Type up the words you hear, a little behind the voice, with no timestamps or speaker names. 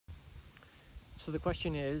So the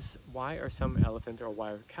question is, why are some elephants, or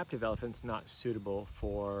why are captive elephants not suitable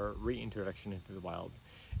for reintroduction into the wild?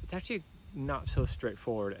 It's actually not so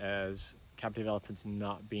straightforward as captive elephants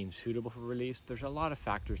not being suitable for release. There's a lot of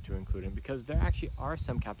factors to include in, because there actually are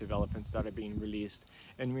some captive elephants that are being released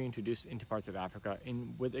and reintroduced into parts of Africa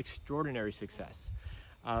with extraordinary success.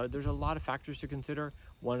 There's a lot of factors to consider.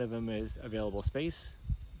 One of them is available space.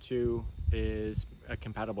 Two is a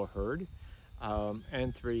compatible herd.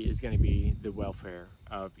 And three is going to be the welfare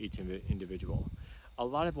of each individual. A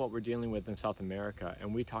lot of what we're dealing with in South America,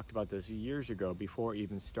 and we talked about this years ago before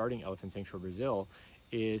even starting Elephant Sanctuary Brazil,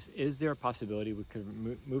 is there a possibility we could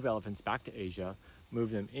move elephants back to Asia,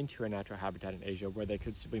 move them into a natural habitat in Asia where they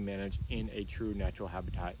could still be managed in a true natural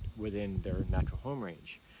habitat within their natural home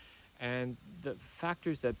range? And the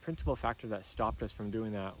principal factor that stopped us from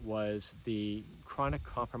doing that was the chronic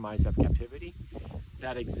compromise of captivity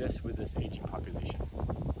that exists with this aging population.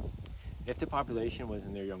 If the population was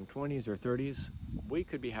in their young 20s or 30s, we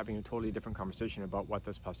could be having a totally different conversation about what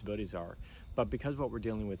those possibilities are. But because what we're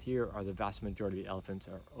dealing with here are the vast majority of the elephants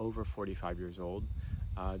are over 45 years old,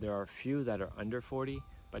 there are a few that are under 40,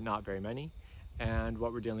 but not very many. And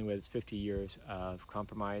what we're dealing with is 50 years of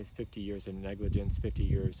compromise, 50 years of negligence, 50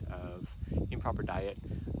 years of improper diet.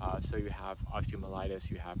 So you have osteomyelitis,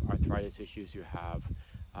 you have arthritis issues, you have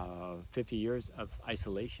 50 years of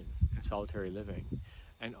isolation and solitary living.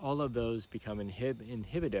 And all of those become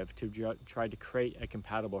inhibitive to try to create a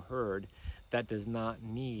compatible herd that does not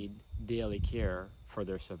need daily care for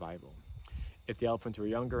their survival. If the elephants were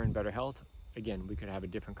younger and better health, again, we could have a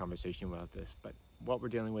different conversation about this. But what we're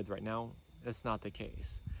dealing with right now, that's not the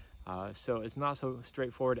case. So it's not so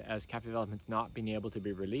straightforward as captive elephants not being able to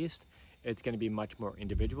be released. It's going to be much more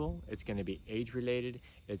individual. It's going to be age related.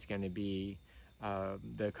 It's going to be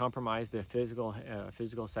the compromise, the physical,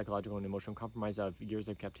 psychological, and emotional compromise of years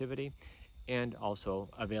of captivity, and also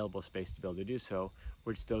available space to be able to do so,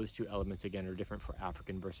 which those two elements again are different for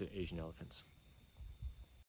African versus Asian elephants.